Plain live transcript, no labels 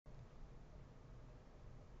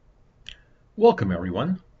Welcome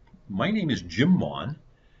everyone. My name is Jim Maughan,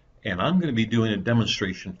 and I'm going to be doing a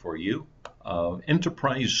demonstration for you of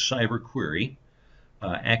Enterprise Cyberquery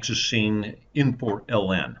accessing Infor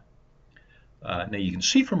LN. Now you can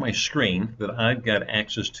see from my screen that I've got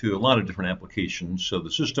access to a lot of different applications, so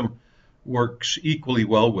the system works equally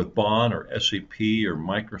well with Baan or SAP or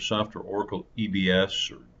Microsoft or Oracle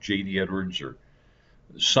EBS or JD Edwards or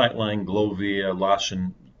Sightline, Glovia,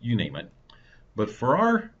 Lawson, you name it. But for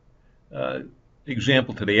our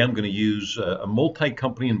example today, I'm going to use a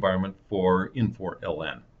multi-company environment for Infor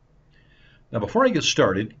LN. Now, before I get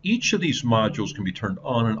started, each of these modules can be turned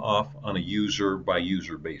on and off on a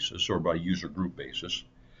user-by-user basis or by user group basis.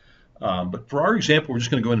 But for our example, we're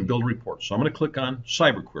just going to go ahead and build a report. So I'm going to click on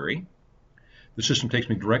Cyberquery. The system takes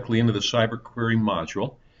me directly into the Cyberquery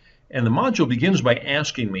module. And the module begins by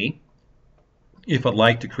asking me if I'd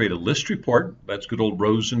like to create a list report. That's good old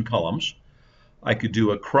rows and columns. I could do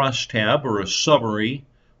a crosstab or a summary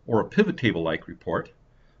or a pivot table-like report.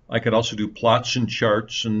 I could also do plots and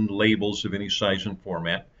charts and labels of any size and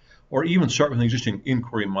format, or even start with an existing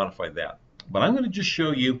inquiry and modify that. But I'm going to just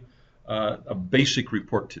show you a basic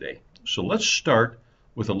report today. So let's start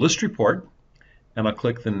with a list report, and I'll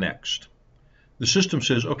click the next. The system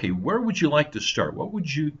says, okay, where would you like to start?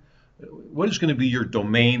 What is going to be your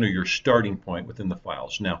domain or your starting point within the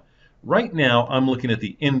files? Now, right now, I'm looking at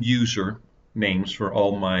the end user names for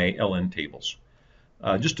all my LN tables.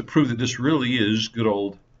 Just to prove that this really is good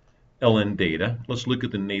old LN data, let's look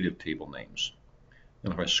at the native table names.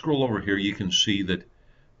 And if I scroll over here, you can see that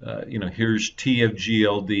here's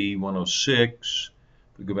TFGLD 106.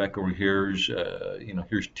 If we go back over here's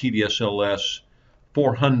TDSLS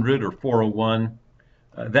 400 or 401.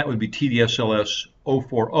 That would be TDSLS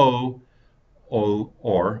 040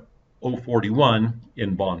 or 041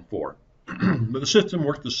 in Baan 4. But the system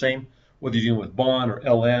works the same whether you're dealing with Baan or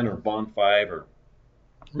LN or Baan 5 or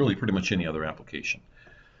really pretty much any other application.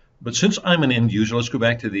 But since I'm an end user, let's go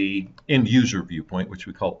back to the end user viewpoint, which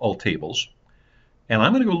we call all tables. And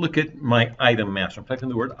I'm going to go look at my item master. I'm typing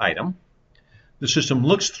the word item. The system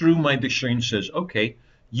looks through my dictionary and says, okay,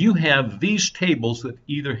 you have these tables that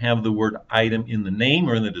either have the word item in the name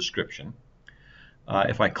or in the description.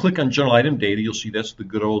 If I click on general item data, you'll see that's the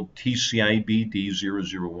good old TCIBD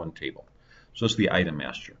 001 table. So that's the item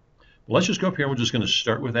master. Well, let's just go up here and we're just going to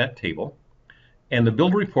start with that table. And the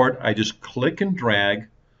build report, I just click and drag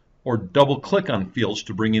or double click on fields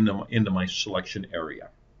to bring into my selection area.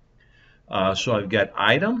 So I've got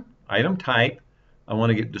item type, I want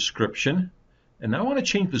to get description, and now I want to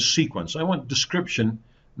change the sequence. I want description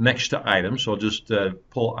next to item, so I'll just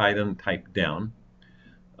pull item type down.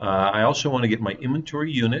 I also want to get my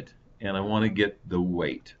inventory unit, and I want to get the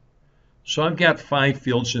weight. So I've got 5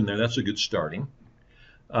 fields in there. That's a good starting.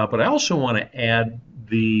 But I also want to add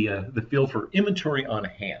the field for inventory on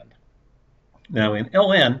hand. Now in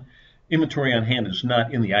LN, inventory on hand is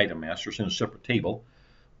not in the item master, it's in a separate table,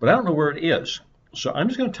 but I don't know where it is. So I'm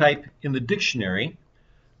just going to type in the dictionary,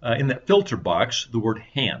 in that filter box, the word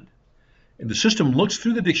hand. And the system looks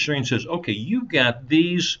through the dictionary and says, okay, you've got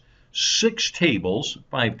these 5 tables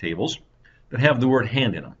that have the word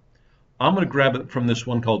hand in them. I'm going to grab it from this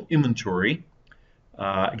one called inventory.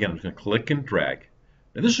 Again, I'm just going to click and drag.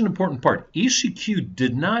 Now this is an important part. eCQ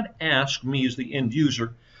did not ask me as the end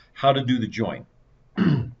user how to do the join.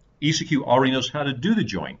 eCQ already knows how to do the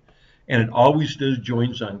join, and it always does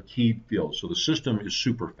joins on keyed fields, so the system is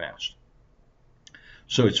super fast.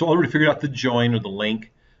 So it's already figured out the join or the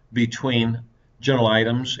link between general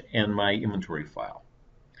items and my inventory file.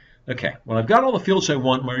 Okay, when I've got all the fields I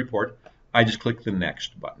want in my report, I just click the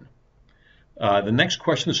next button. The next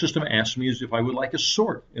question the system asks me is if I would like a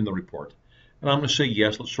sort in the report. And I'm going to say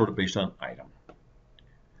yes, let's sort it based on item.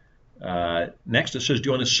 Next it says, do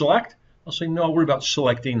you want to select? I'll say no, I'll worry about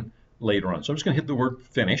selecting later on. So I'm just going to hit the word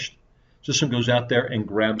finished. System goes out there and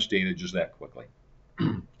grabs data just that quickly.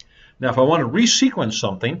 Now if I want to resequence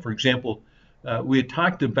something, for example, we had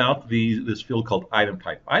talked about this field called item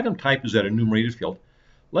type. Item type is that enumerated field.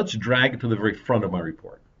 Let's drag it to the very front of my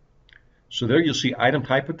report. So there you'll see item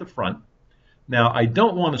type at the front. Now I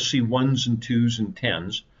don't want to see 1s and 2s and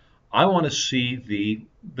 10s. I want to see the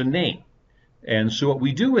name. And so what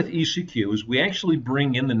we do with eCQ is we actually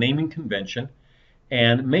bring in the naming convention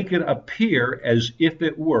and make it appear as if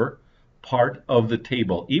it were part of the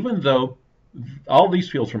table, even though all these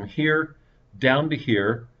fields from here down to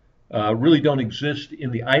here really don't exist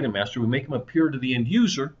in the item master. We make them appear to the end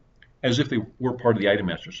user as if they were part of the item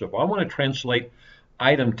master. So if I want to translate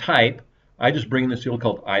item type, I just bring in this field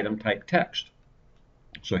called item type text.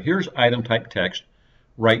 So here's item type text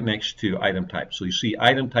right next to item type. So you see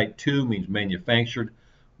item type 2 means manufactured,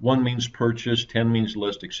 1 means purchase, 10 means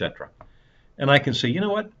list, etc. And I can say, you know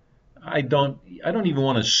what? I don't even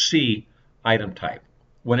want to see item type.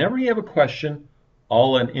 Whenever you have a question,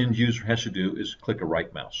 all an end user has to do is click a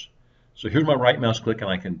right mouse. So here's my right mouse click, and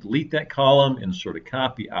I can delete that column, insert a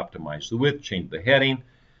copy, optimize the width, change the heading,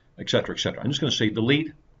 etc., etc. I'm just going to say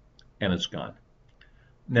delete, and it's gone.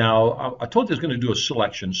 Now, I told you I was going to do a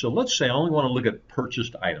selection, so let's say I only want to look at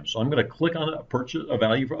purchased items. So I'm going to click on a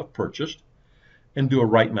value of purchased and do a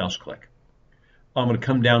right mouse click. I'm going to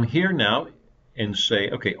come down here now and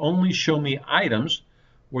say, okay, only show me items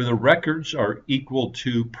where the records are equal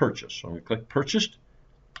to purchase. So I'm going to click purchased.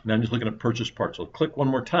 Now I'm just looking at purchased parts. So I'll click one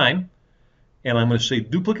more time, and I'm going to say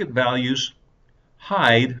duplicate values,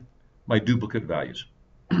 hide my duplicate values.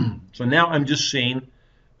 So now I'm just seeing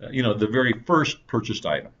the very first purchased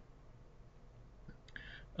item.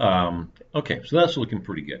 Okay, so that's looking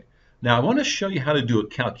pretty good. Now I want to show you how to do a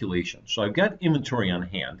calculation. So I've got inventory on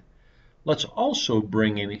hand. Let's also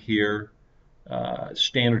bring in here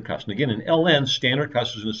standard cost. And again, in LN, standard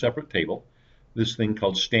cost is in a separate table. This thing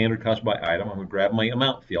called standard cost by item. I'm going to grab my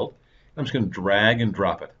amount field. I'm just going to drag and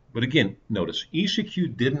drop it. But again, notice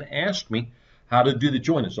eCQ didn't ask me how to do the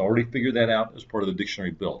join. It's already figured that out as part of the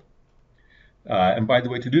dictionary build. And by the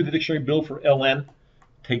way, to do the dictionary build for LN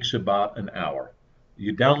takes about an hour.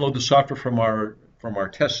 You download the software from our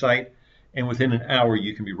test site, and within an hour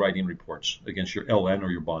you can be writing reports against your LN or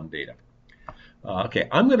your Baan data. Okay,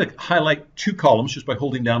 I'm going to highlight 2 columns just by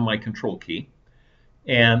holding down my control key,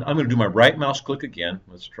 and I'm going to do my right mouse click again.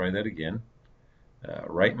 Let's try that again.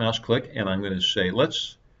 Right mouse click, and I'm going to say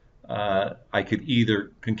I could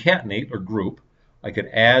either concatenate or group. I could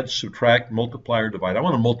add, subtract, multiply, or divide. I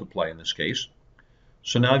want to multiply in this case.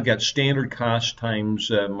 So now I've got standard cost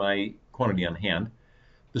times my quantity on hand.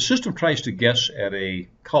 The system tries to guess at a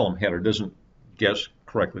column header, doesn't guess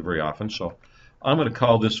correctly very often. So I'm going to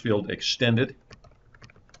call this field extended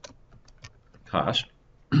cost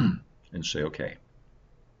and say OK.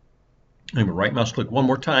 I'm going to right mouse click one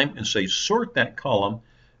more time and say sort that column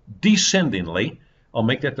descendingly. I'll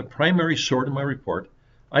make that the primary sort in my report.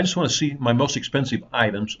 I just want to see my most expensive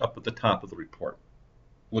items up at the top of the report.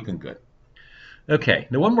 Looking good. Okay,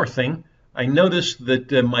 now one more thing. I noticed that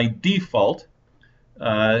my default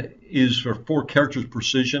is for 4 characters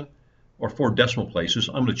precision or 4 decimal places.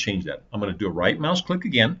 I'm going to change that. I'm going to do a right mouse click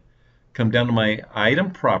again, come down to my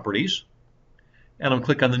item properties, and I'm going to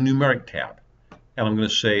click on the numeric tab. And I'm going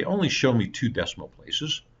to say only show me 2 decimal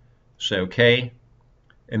places. Say OK.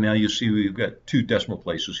 And now you see we've got 2 decimal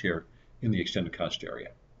places here in the extended cost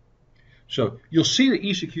area. So you'll see that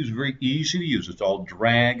eCQ is very easy to use. It's all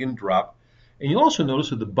drag and drop. And you'll also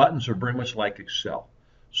notice that the buttons are very much like Excel.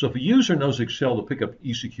 So if a user knows Excel, they'll pick up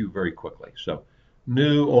eCQ very quickly. So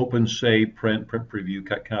new, open, save, print, print preview,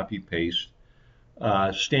 cut, copy, paste,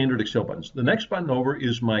 standard Excel buttons. The next button over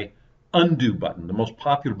is my undo button, the most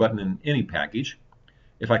popular button in any package.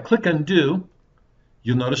 If I click undo,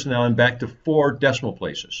 you'll notice now I'm back to 4 decimal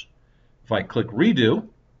places. If I click redo,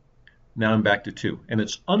 now I'm back to 2. And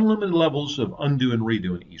it's unlimited levels of undo and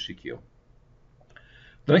redo in eCQ.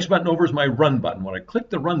 The next button over is my run button. When I click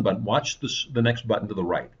the run button, watch the next button to the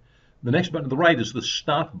right. The next button to the right is the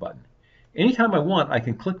stop button. Anytime I want, I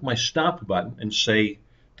can click my stop button and say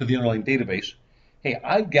to the underlying database, hey,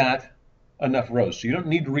 I've got enough rows. So you don't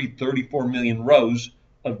need to read 34 million rows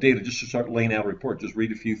of data just to start laying out a report. Just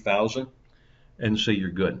read a few thousand and say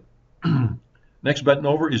you're good. Next button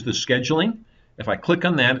over is the scheduling. If I click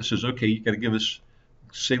on that, it says, okay, you got to give us,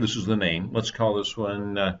 say this is the name. Let's call this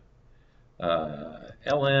one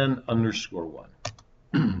LN_1.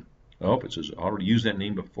 Oh, it says I already used that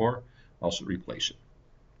name before. Also replace it.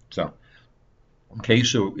 So, okay,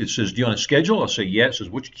 so it says, do you want to schedule? I'll say yes. It says,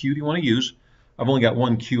 which queue do you want to use? I've only got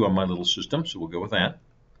 1 queue on my little system, so we'll go with that.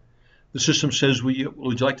 The system says, would you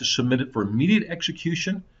like to submit it for immediate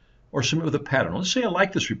execution or submit with a pattern? Let's say I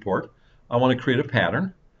like this report. I want to create a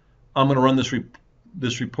pattern. I'm going to run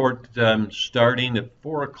this report starting at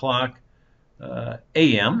 4 o'clock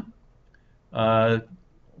a.m. When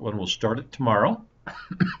we'll start it tomorrow.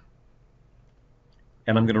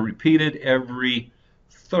 And I'm going to repeat it every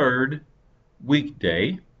 3rd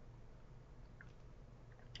weekday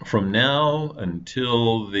from now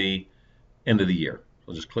until the end of the year.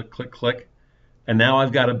 So just click, click, click. And now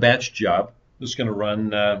I've got a batch job that's going to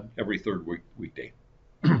run every 3rd weekday.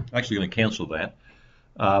 Actually going to cancel that.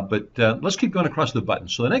 But let's keep going across the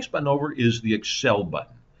buttons. So the next button over is the Excel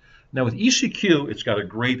button. Now with eCQ, it's got a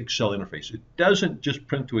great Excel interface. It doesn't just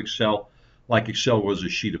print to Excel like Excel was a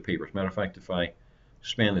sheet of paper. As a matter of fact, if I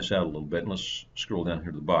expand this out a little bit, and let's scroll down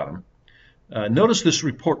here to the bottom, notice this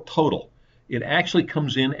report total. It actually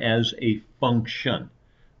comes in as a function.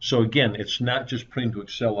 So again, it's not just put into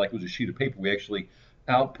Excel like it was a sheet of paper. We actually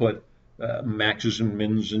output maxes and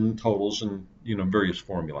mins and totals and various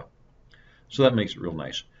formula. So that makes it real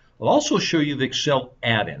nice. I'll also show you the Excel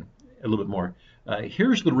add-in a little bit more.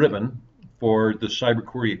 Here's the ribbon for the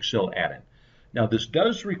Cyberquery Excel add-in. Now this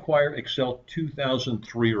does require Excel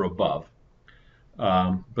 2003 or above,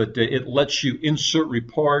 but it lets you insert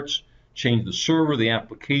reports, change the server, the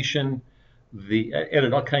application,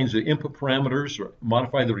 edit all kinds of input parameters, or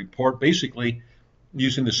modify the report, basically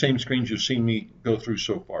using the same screens you've seen me go through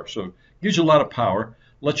so far. So it gives you a lot of power,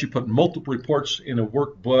 lets you put multiple reports in a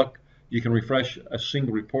workbook. You can refresh a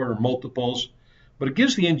single report or multiples, but it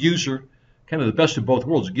gives the end user kind of the best of both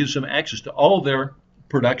worlds. It gives them access to all their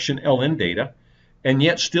production LN data, and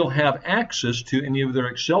yet still have access to any of their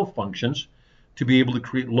Excel functions to be able to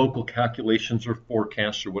create local calculations or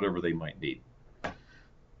forecasts or whatever they might need.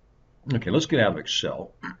 Okay, let's get out of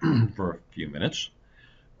Excel for a few minutes.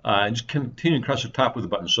 Just continue across the top with the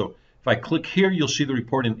button. So if I click here, you'll see the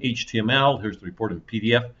report in HTML. Here's the report in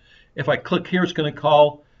PDF. If I click here, it's going to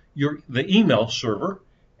call the email server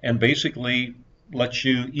and basically let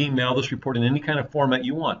you email this report in any kind of format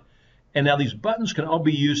you want. And now these buttons can all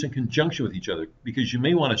be used in conjunction with each other, because you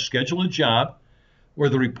may want to schedule a job where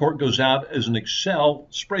the report goes out as an Excel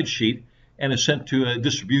spreadsheet and is sent to a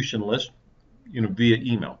distribution list via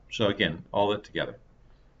email. So again, all that together.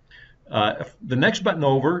 The next button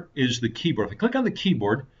over is the keyboard. If I click on the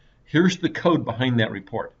keyboard, here's the code behind that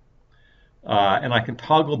report. And I can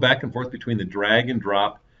toggle back and forth between the drag and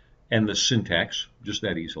drop and the syntax just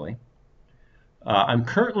that easily. I'm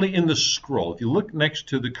currently in the scroll. If you look next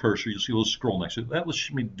to the cursor, you'll see a little scroll next to it. That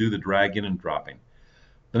lets me do the dragging and dropping.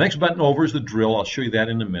 The next button over is the drill. I'll show you that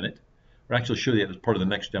in a minute. Or actually, I'll show you that as part of the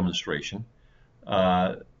next demonstration.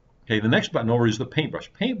 Okay, the next button over is the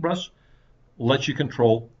paintbrush. Paintbrush lets you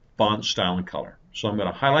control font, style, and color. So I'm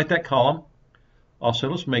going to highlight that column. Also,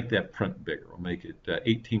 let's make that print bigger. We'll make it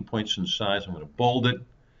 18 points in size. I'm going to bold it.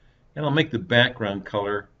 And I'll make the background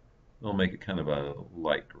color, I'll make it kind of a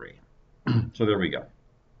light gray. So there we go.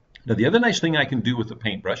 Now the other nice thing I can do with the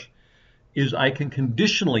paintbrush is I can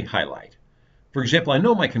conditionally highlight. For example, I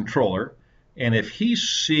know my controller, and if he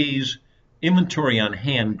sees inventory on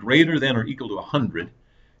hand greater than or equal to 100,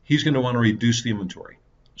 he's going to want to reduce the inventory.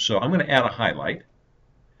 So I'm going to add a highlight,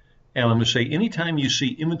 and I'm going to say anytime you see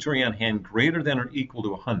inventory on hand greater than or equal to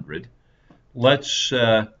 100,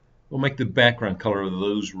 we'll make the background color of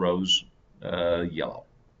those rows yellow,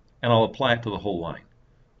 and I'll apply it to the whole line.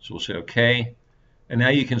 So we'll say OK, and now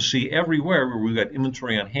you can see everywhere where we've got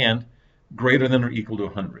inventory on hand greater than or equal to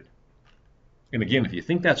 100. And again, if you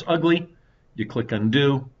think that's ugly, you click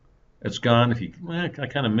undo, it's gone. If you I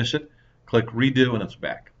kind of miss it, click redo, and it's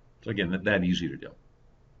back. So again, that easy to do.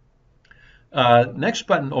 Next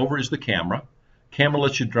button over is the camera. Camera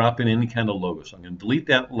lets you drop in any kind of logo. So I'm going to delete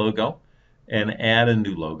that logo and add a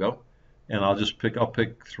new logo, and I'll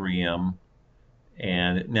pick 3M.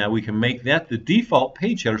 And now we can make that the default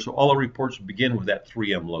page header, so all our reports begin with that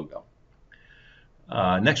 3M logo.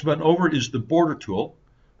 Next button over is the border tool.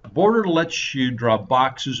 Border lets you draw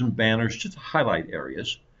boxes and banners just to highlight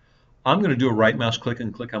areas. I'm going to do a right mouse click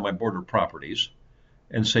and click on my border properties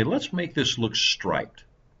and say, let's make this look striped.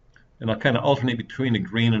 And I'll kind of alternate between a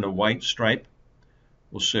green and a white stripe.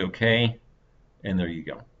 We'll say OK, and there you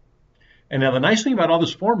go. And now the nice thing about all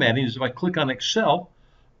this formatting is if I click on Excel,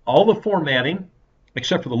 all the formatting,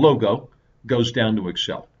 except for the logo, goes down to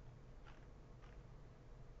Excel.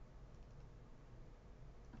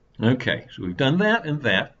 Okay, so we've done that and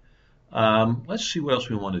that. Let's see what else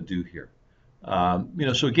we want to do here.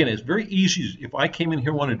 So again, it's very easy. If I came in here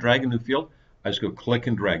and want to drag a new field, I just go click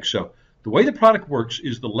and drag. So the way the product works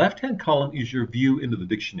is the left-hand column is your view into the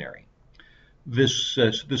dictionary. This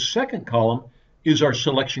second column is our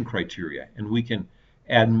selection criteria, and we can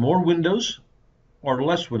add more windows or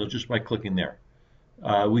less windows just by clicking there.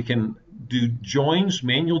 We can do joins,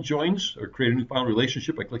 manual joins, or create a new file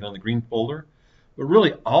relationship by clicking on the green folder. But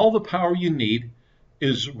really, all the power you need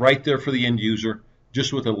is right there for the end user,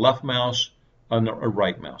 just with a left mouse and a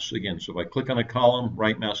right mouse. Again, so if I click on a column,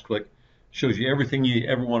 right mouse click, shows you everything you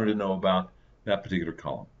ever wanted to know about that particular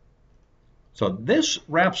column. So this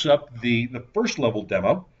wraps up the first level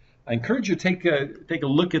demo. I encourage you to take a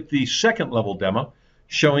look at the second level demo,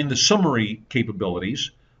 showing the summary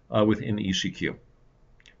capabilities within eCQ.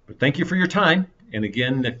 But thank you for your time. And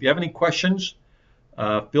again, if you have any questions,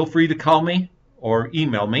 feel free to call me or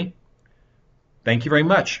email me. Thank you very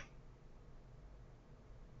much.